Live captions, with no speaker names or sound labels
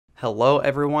Hello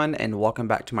everyone and welcome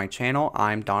back to my channel.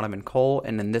 I'm Donovan Cole,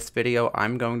 and in this video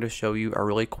I'm going to show you a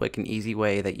really quick and easy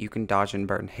way that you can dodge and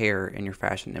burn hair in your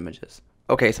fashion images.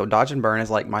 Okay, so dodge and burn is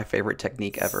like my favorite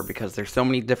technique ever because there's so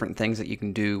many different things that you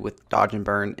can do with dodge and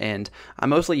burn, and I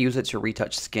mostly use it to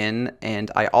retouch skin,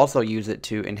 and I also use it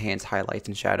to enhance highlights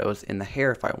and shadows in the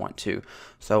hair if I want to.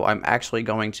 So I'm actually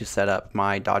going to set up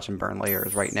my dodge and burn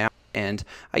layers right now. And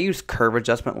I use curve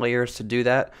adjustment layers to do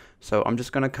that. So I'm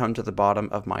just going to come to the bottom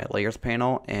of my layers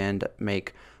panel and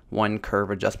make one curve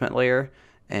adjustment layer,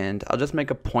 and I'll just make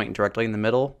a point directly in the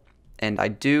middle. And I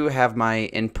do have my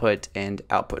input and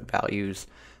output values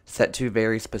set to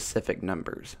very specific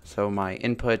numbers. So my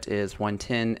input is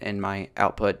 110 and my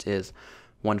output is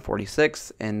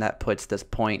 146, and that puts this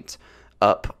point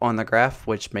up on the graph,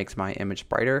 which makes my image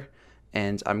brighter.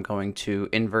 And I'm going to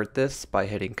invert this by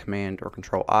hitting Command or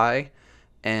Control I.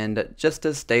 And just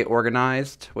to stay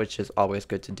organized, which is always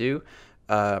good to do,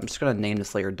 I'm just going to name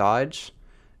this layer Dodge.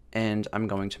 And I'm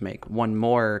going to make one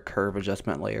more curve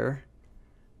adjustment layer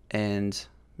and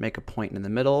make a point in the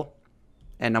middle.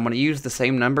 And I'm going to use the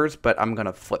same numbers, but I'm going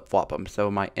to flip-flop them. So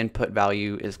my input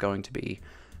value is going to be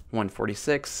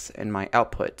 146 and my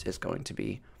output is going to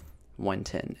be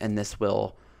 110. And this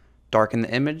will darken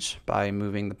the image by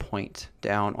moving the point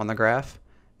down on the graph,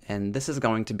 and this is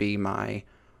going to be my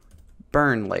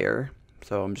burn layer.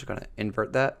 So I'm just going to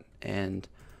invert that and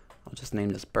I'll just name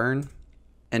this burn,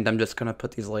 and I'm just going to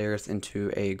put these layers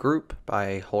into a group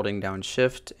by holding down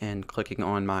shift and clicking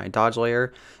on my dodge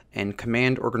layer, and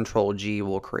Command or Control G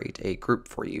will create a group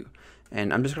for you.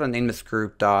 And I'm just going to name this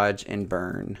group Dodge and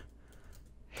Burn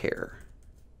Hair.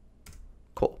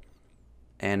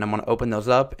 And I'm going to open those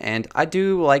up, and I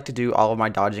do like to do all of my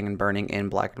dodging and burning in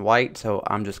black and white, so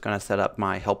I'm just going to set up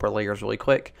my helper layers really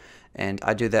quick. And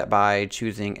I do that by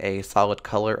choosing a solid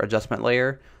color adjustment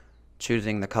layer,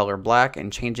 choosing the color black,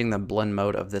 and changing the blend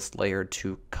mode of this layer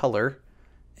to color.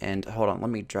 And hold on, let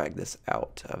me drag this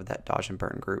out of that dodge and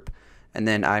burn group. And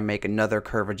then I make another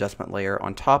curve adjustment layer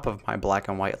on top of my black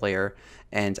and white layer,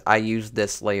 and I use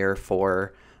this layer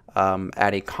for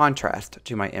add a contrast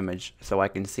to my image so I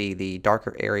can see the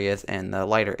darker areas and the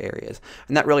lighter areas.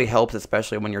 And that really helps,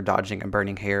 especially when you're dodging and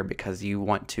burning hair, because you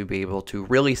want to be able to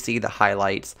really see the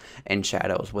highlights and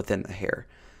shadows within the hair.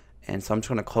 And so I'm just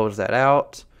going to close that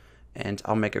out, and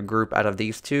I'll make a group out of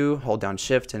these two. Hold down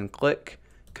shift and click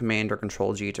Command or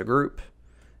Control G to group,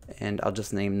 and I'll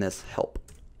just name this help.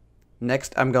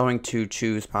 Next, I'm going to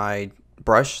choose my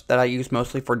brush that I use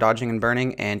mostly for dodging and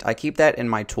burning, and I keep that in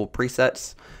my tool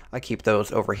presets. I keep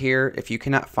those over here. If you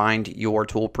cannot find your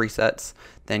tool presets,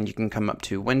 then you can come up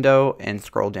to Window and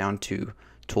scroll down to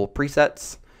Tool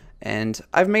Presets. And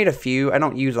I've made a few. I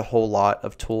don't use a whole lot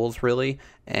of tools really,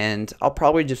 and I'll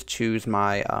probably just choose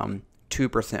my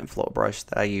 2% float brush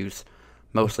that I use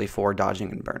mostly for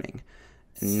dodging and burning.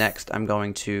 And next, I'm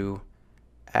going to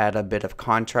add a bit of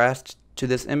contrast to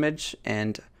this image,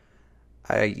 and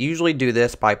I usually do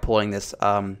this by pulling this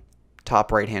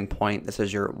top right hand point. This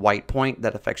is your white point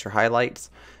that affects your highlights,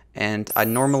 and I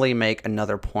normally make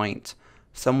another point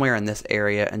somewhere in this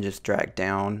area and just drag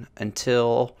down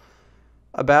until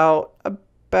about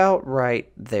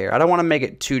right there. I don't want to make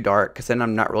it too dark because then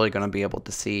I'm not really going to be able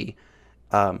to see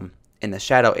in the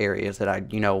shadow areas that I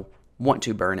want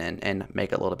to burn in, and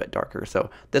make it a little bit darker. So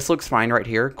this looks fine right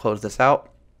here. Close this out.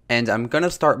 And I'm going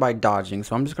to start by dodging,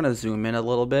 so I'm just going to zoom in a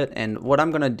little bit, and what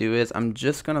I'm going to do is I'm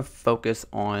just going to focus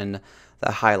on the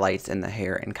highlights in the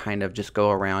hair and kind of just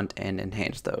go around and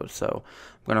enhance those. So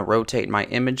I'm going to rotate my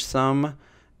image some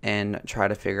and try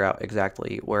to figure out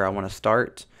exactly where I want to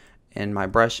start, and my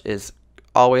brush is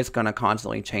always going to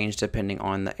constantly change depending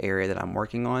on the area that I'm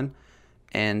working on.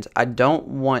 And I don't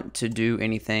want to do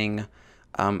anything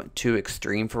too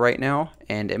extreme for right now,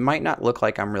 and it might not look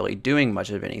like I'm really doing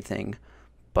much of anything.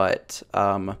 But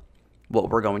what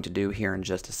we're going to do here in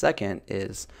just a second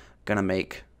is going to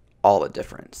make all the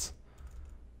difference.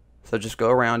 So just go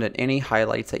around and any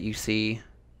highlights that you see,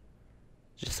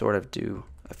 just sort of do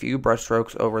a few brush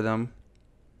strokes over them.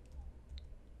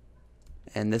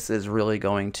 And this is really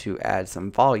going to add some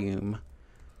volume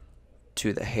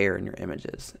to the hair in your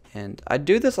images. And I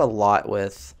do this a lot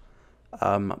with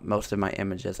most of my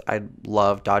images. I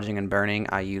love dodging and burning.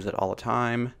 I use it all the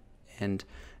time, and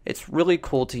it's really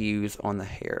cool to use on the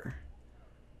hair,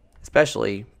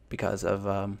 especially because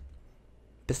of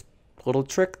this little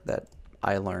trick that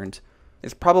I learned.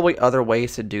 There's probably other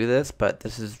ways to do this, but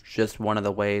this is just one of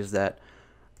the ways that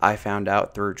I found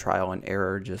out through trial and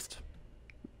error, just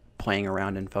playing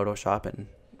around in Photoshop and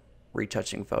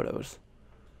retouching photos.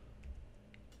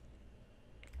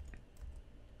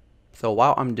 So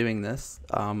while I'm doing this,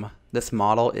 This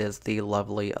model is the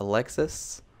lovely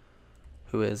Alexis,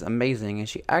 who is amazing, and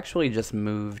she actually just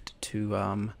moved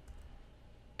to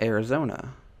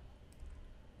Arizona.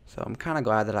 So I'm kind of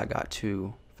glad that I got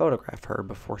to photograph her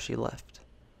before she left.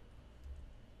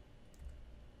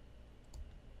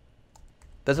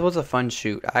 This was a fun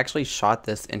shoot. I actually shot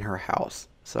this in her house.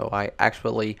 So I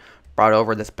actually brought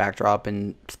over this backdrop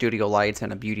and studio lights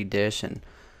and a beauty dish, and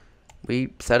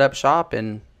we set up shop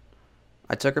and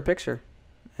I took her picture.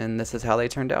 And this is how they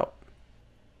turned out.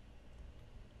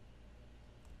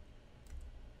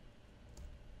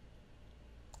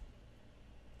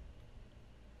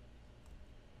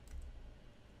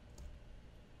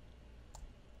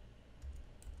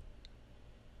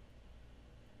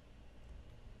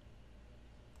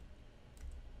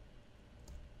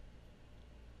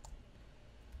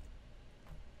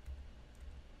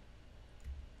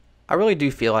 I really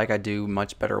do feel like I do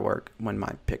much better work when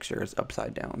my picture is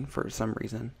upside down for some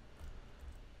reason.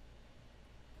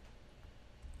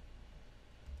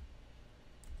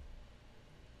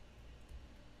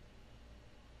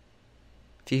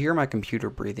 If you hear my computer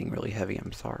breathing really heavy,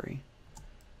 I'm sorry.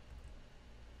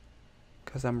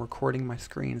 Because I'm recording my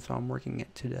screen, so I'm working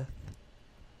it to death.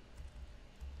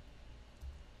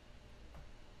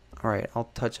 Alright,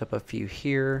 I'll touch up a few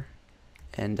here,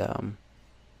 and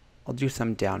I'll do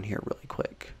some down here really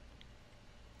quick.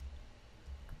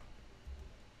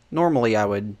 Normally I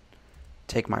would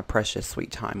take my precious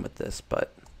sweet time with this,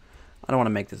 but I don't want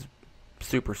to make this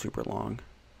super long.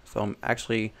 So I'm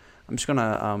just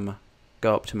gonna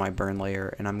go up to my burn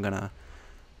layer, and I'm gonna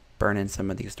burn in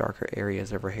some of these darker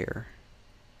areas over here.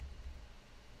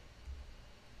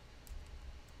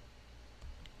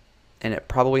 And it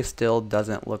probably still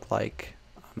doesn't look like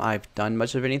I've done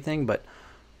much of anything, but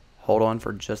hold on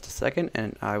for just a second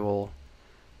and I will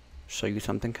show you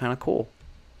something kind of cool.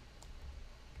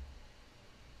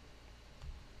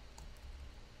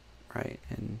 Right,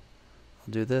 and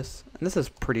I'll do this. And this is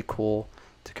pretty cool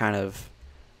to kind of,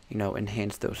 you know,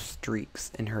 enhance those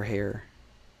streaks in her hair.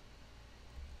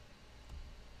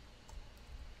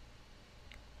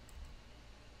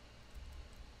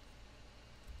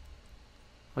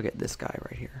 Look at this guy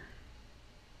right here.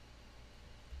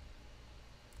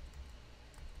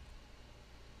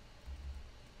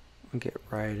 I'll get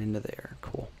right into there.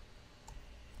 Cool.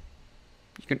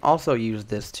 You can also use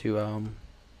this to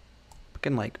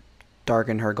like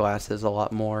darken her glasses a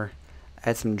lot more,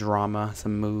 add some drama,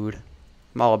 some mood.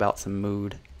 I'm all about some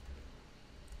mood.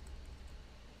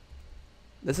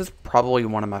 This is probably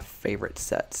one of my favorite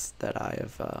sets that I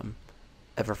have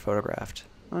ever photographed.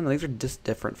 I don't know, these are just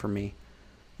different for me.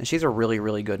 And she's a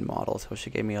really good model, so she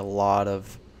gave me a lot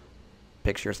of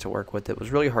pictures to work with. It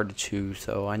was really hard to choose,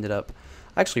 so I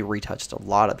actually retouched a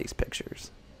lot of these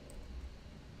pictures.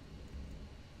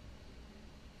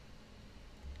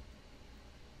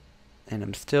 And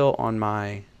I'm still on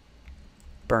my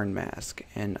burn mask,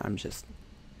 and I'm just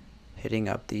hitting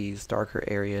up these darker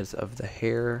areas of the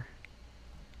hair.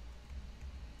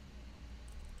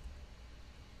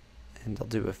 And I'll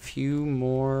do a few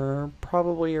more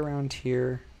probably around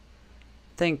here.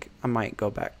 I think I might go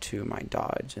back to my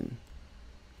dodge and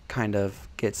kind of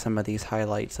get some of these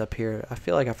highlights up here. I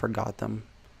feel like I forgot them.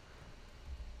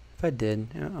 If I did,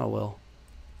 yeah, oh well.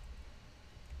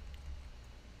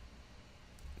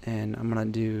 And I'm gonna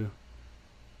do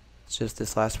just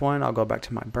this last one. I'll go back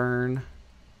to my burn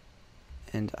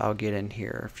and I'll get in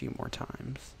here a few more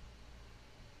times.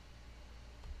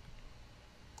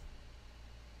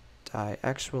 I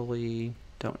actually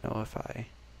don't know if I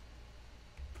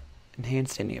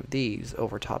enhanced any of these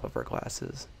over top of her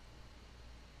glasses.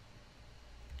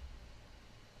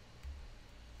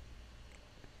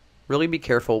 Really be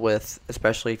careful with,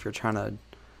 especially if you're trying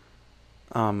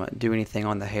to do anything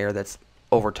on the hair that's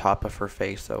over top of her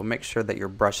face. So make sure that your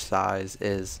brush size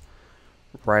is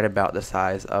right about the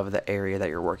size of the area that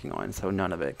you're working on, so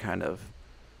none of it kind of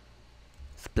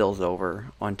spills over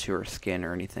onto her skin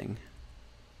or anything.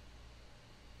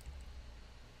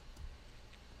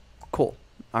 Cool.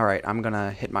 Alright, I'm going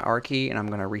to hit my R key and I'm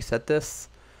going to reset this,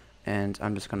 and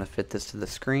I'm just going to fit this to the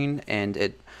screen, and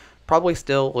it probably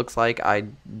still looks like I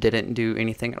didn't do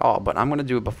anything at all, but I'm going to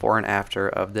do a before and after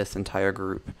of this entire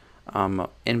group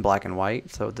in black and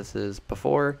white. So this is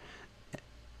before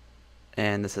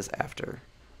and this is after.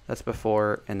 That's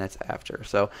before and that's after.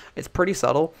 So it's pretty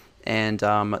subtle, and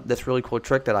this really cool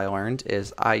trick that I learned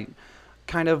is I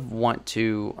kind of want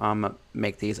to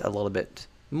make these a little bit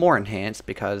more enhanced,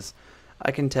 because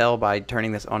I can tell by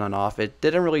turning this on and off it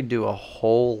didn't really do a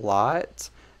whole lot,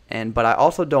 but I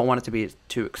also don't want it to be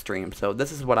too extreme. So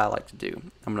this is what I like to do.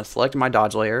 I'm going to select my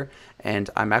dodge layer, and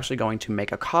I'm actually going to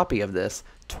make a copy of this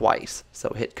twice.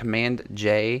 So hit Command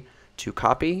J to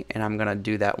copy, and I'm going to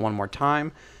do that one more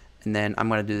time. And then I'm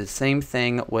going to do the same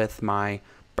thing with my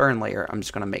burn layer. I'm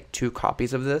just going to make 2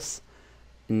 copies of this.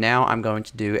 Now I'm going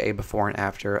to do a before and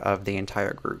after of the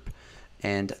entire group.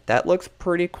 And that looks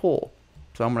pretty cool.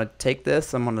 So I'm going to take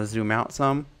this, I'm going to zoom out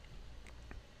some,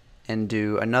 and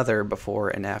do another before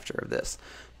and after of this.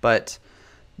 But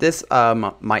this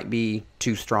might be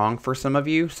too strong for some of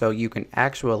you, so you can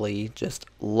actually just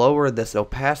lower this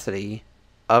opacity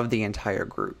of the entire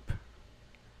group.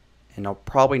 And I'll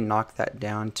probably knock that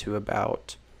down to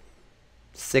about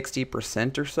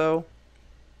 60% or so.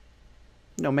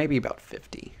 No, maybe about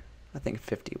 50. I think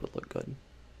 50 would look good.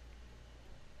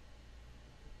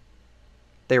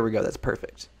 There we go, that's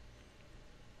perfect.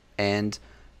 And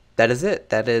that is it.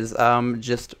 That is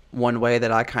just one way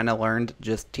that I kind of learned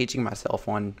just teaching myself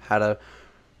on how to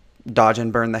dodge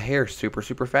and burn the hair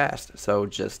super fast. So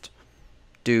just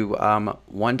do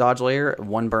one dodge layer,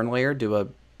 one burn layer, do a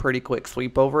pretty quick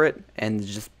sweep over it, and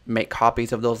just make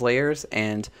copies of those layers.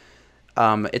 And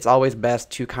it's always best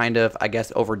to kind of, I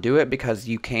guess, overdo it, because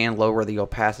you can lower the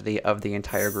opacity of the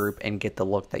entire group and get the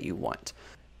look that you want.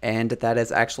 And that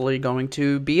is actually going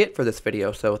to be it for this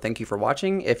video. So thank you for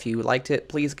watching. If you liked it,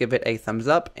 please give it a thumbs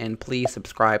up, and please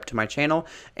subscribe to my channel,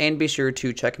 and be sure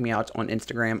to check me out on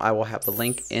Instagram. I will have the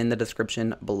link in the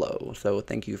description below. So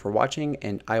thank you for watching,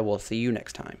 and I will see you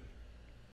next time.